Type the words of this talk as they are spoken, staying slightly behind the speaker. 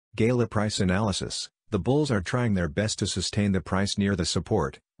GALA price analysis. The bulls are trying their best to sustain the price near the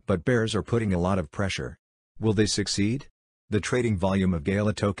support, but bears are putting a lot of pressure. Will they succeed? The trading volume of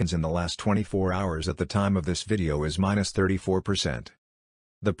GALA tokens in the last 24 hours at the time of this video is minus 34%.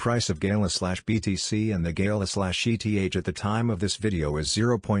 The price of GALA/BTC and the GALA/ETH at the time of this video is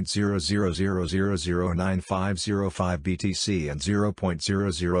 0.00009505 BTC and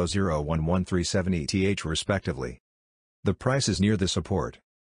 0.00011337 ETH respectively. The price is near the support.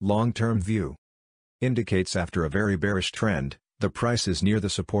 Long-term view indicates after a very bearish trend, the price is near the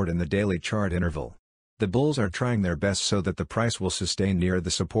support in the daily chart interval. The bulls are trying their best so that the price will sustain near the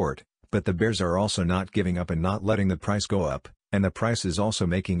support, but the bears are also not giving up and not letting the price go up, and the price is also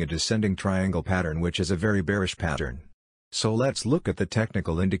making a descending triangle pattern, which is a very bearish pattern. So let's look at the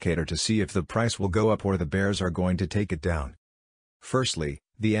technical indicator to see if the price will go up or the bears are going to take it down. Firstly,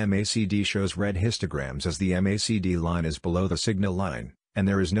 the MACD shows red histograms as the MACD line is below the signal line, and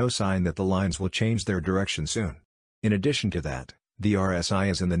there is no sign that the lines will change their direction soon. In addition to that, the RSI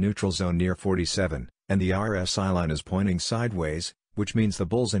is in the neutral zone near 47, and the RSI line is pointing sideways, which means the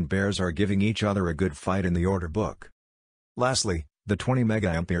bulls and bears are giving each other a good fight in the order book. Lastly, the 20 mA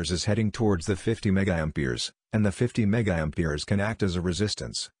is heading towards the 50 mA, and the 50 mA can act as a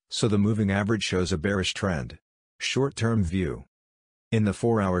resistance, so the moving average shows a bearish trend. Short-term view. In the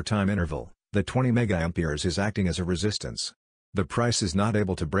 4-hour time interval, the 20 mA is acting as a resistance. The price is not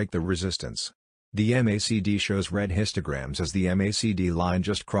able to break the resistance. The MACD shows red histograms as the MACD line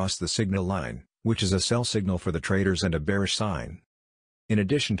just crossed the signal line, which is a sell signal for the traders and a bearish sign. In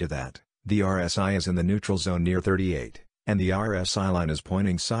addition to that, the RSI is in the neutral zone near 38, and the RSI line is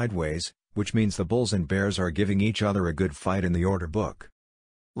pointing sideways, which means the bulls and bears are giving each other a good fight in the order book.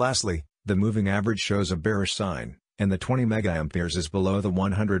 Lastly, the moving average shows a bearish sign, and the 20 mA is below the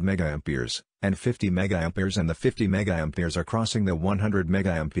 100 mA, and 50 mA and the 50 mA are crossing the 100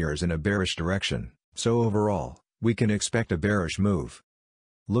 mA in a bearish direction, so overall, we can expect a bearish move.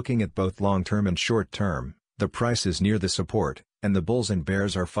 Looking at both long-term and short-term, the price is near the support, and the bulls and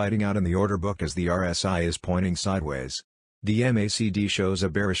bears are fighting out in the order book as the RSI is pointing sideways. The MACD shows a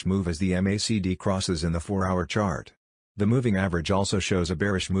bearish move as the MACD crosses in the 4-hour chart. The moving average also shows a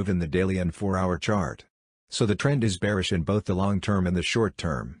bearish move in the daily and 4-hour chart. So the trend is bearish in both the long-term and the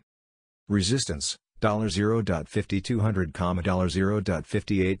short-term. Resistance, $0.5200,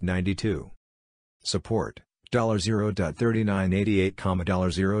 $0.5892. Support, $0.3988,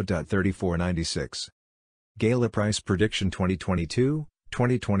 $0.3496. GALA Price Prediction 2022,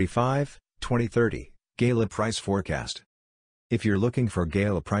 2025, 2030, GALA Price Forecast. If you're looking for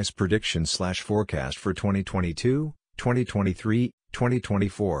GALA Price Prediction/Forecast for 2022, 2023,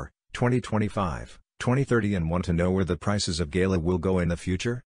 2024, 2025, 2030 and want to know where the prices of GALA will go in the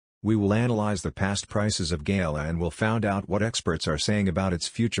future? We will analyze the past prices of GALA and will find out what experts are saying about its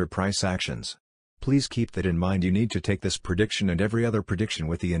future price actions. Please keep that in mind. You need to take this prediction and every other prediction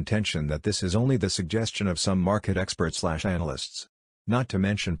with the intention that this is only the suggestion of some market experts/analysts. Not to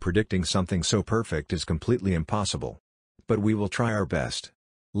mention predicting something so perfect is completely impossible. But we will try our best.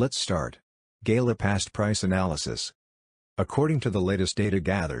 Let's start. GALA Past Price Analysis. According to the latest data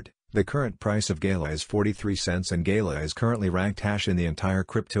gathered, the current price of GALA is 43 cents and GALA is currently ranked hash in the entire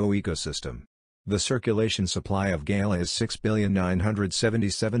crypto ecosystem. The circulation supply of GALA is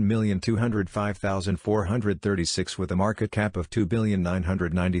 6,977,205,436 with a market cap of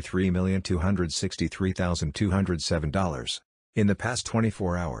 $2,993,263,207. In the past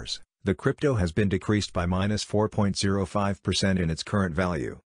 24 hours, the crypto has been decreased by minus 4.05% in its current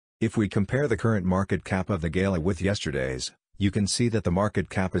value. If we compare the current market cap of the GALA with yesterday's, you can see that the market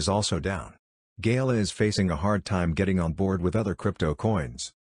cap is also down. GALA is facing a hard time getting on board with other crypto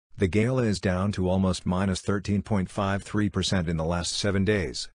coins. The GALA is down to almost minus 13.53% in the last 7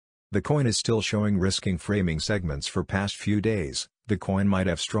 days. The coin is still showing risking framing segments for past few days. The coin might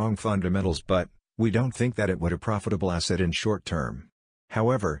have strong fundamentals, but we don't think that it would a profitable asset in short term.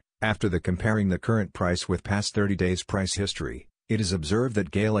 However, after comparing the current price with past 30 days price history, it is observed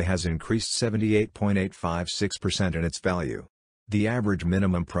that GALA has increased 78.856% in its value. The average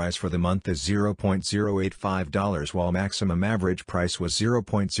minimum price for the month is $0.085 while maximum average price was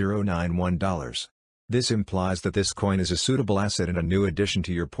 $0.091. This implies that this coin is a suitable asset and a new addition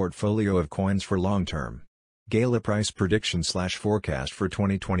to your portfolio of coins for long term. GALA Price Prediction/Forecast for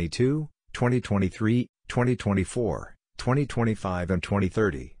 2022, 2023, 2024, 2025 and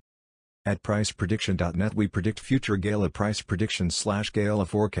 2030. At priceprediction.net we predict future GALA price prediction/GALA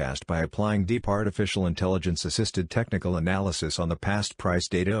forecast by applying deep artificial intelligence assisted technical analysis on the past price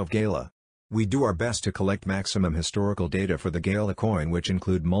data of GALA. We do our best to collect maximum historical data for the GALA coin, which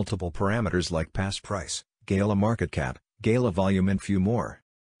include multiple parameters like past price, GALA market cap, GALA volume and few more.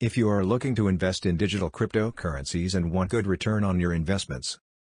 If you are looking to invest in digital cryptocurrencies and want good return on your investments.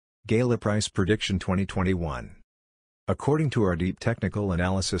 GALA Price Prediction 2021. According to our deep technical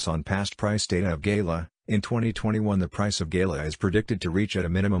analysis on past price data of GALA, in 2021 the price of GALA is predicted to reach at a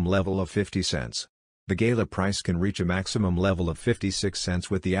minimum level of 50 cents. The GALA price can reach a maximum level of 56 cents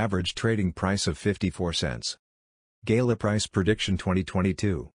with the average trading price of 54 cents. GALA Price Prediction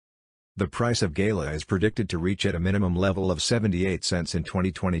 2022. The price of GALA is predicted to reach at a minimum level of 78 cents in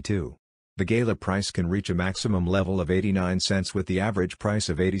 2022. The GALA price can reach a maximum level of 89 cents with the average price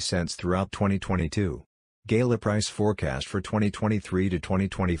of 80 cents throughout 2022. GALA Price Forecast for 2023 to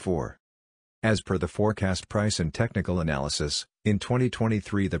 2024. As per the forecast price and technical analysis, in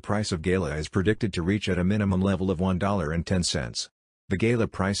 2023 the price of GALA is predicted to reach at a minimum level of $1.10. The GALA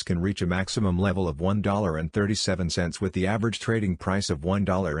price can reach a maximum level of $1.37 with the average trading price of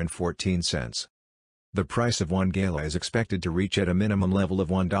 $1.14. The price of one GALA is expected to reach at a minimum level of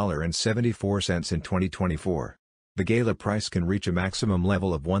 $1.74 in 2024. The GALA price can reach a maximum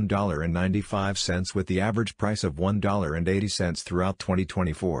level of $1.95 with the average price of $1.80 throughout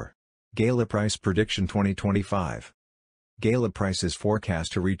 2024. GALA Price Prediction 2025. GALA price is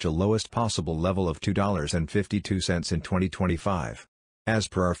forecast to reach a lowest possible level of $2.52 in 2025. As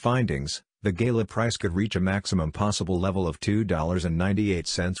per our findings, the GALA price could reach a maximum possible level of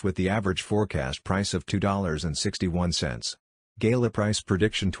 $2.98 with the average forecast price of $2.61. GALA Price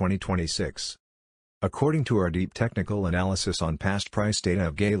Prediction 2026. According to our deep technical analysis on past price data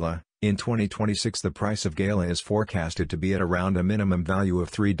of GALA, in 2026 the price of GALA is forecasted to be at around a minimum value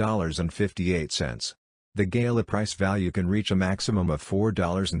of $3.58. The GALA price value can reach a maximum of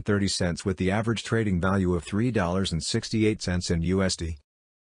 $4.30 with the average trading value of $3.68 in USD.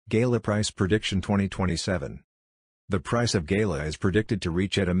 GALA Price Prediction 2027. The price of GALA is predicted to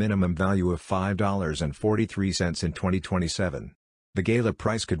reach at a minimum value of $5.43 in 2027. The GALA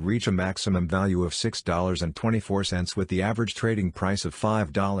price could reach a maximum value of $6.24 with the average trading price of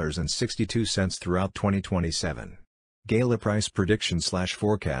 $5.62 throughout 2027. GALA Price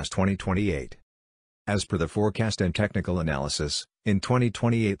Prediction/Forecast 2028. As per the forecast and technical analysis, in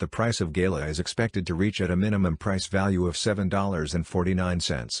 2028 the price of GALA is expected to reach at a minimum price value of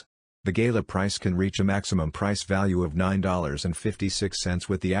 $7.49. The GALA price can reach a maximum price value of $9.56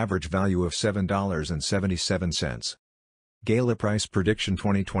 with the average value of $7.77. GALA Price Prediction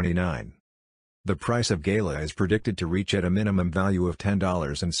 2029. The price of GALA is predicted to reach at a minimum value of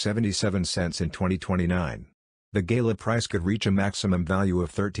 $10.77 in 2029. The GALA price could reach a maximum value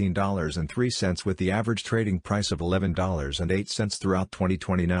of $13.03 with the average trading price of $11.08 throughout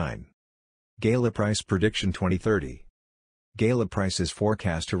 2029. GALA Price Prediction 2030. GALA price is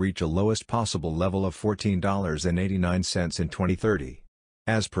forecast to reach a lowest possible level of $14.89 in 2030.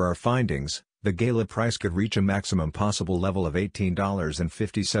 As per our findings, the GALA price could reach a maximum possible level of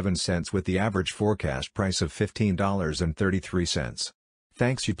 $18.57 with the average forecast price of $15.33.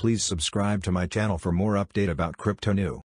 Thanks. You please subscribe to my channel for more update about crypto new.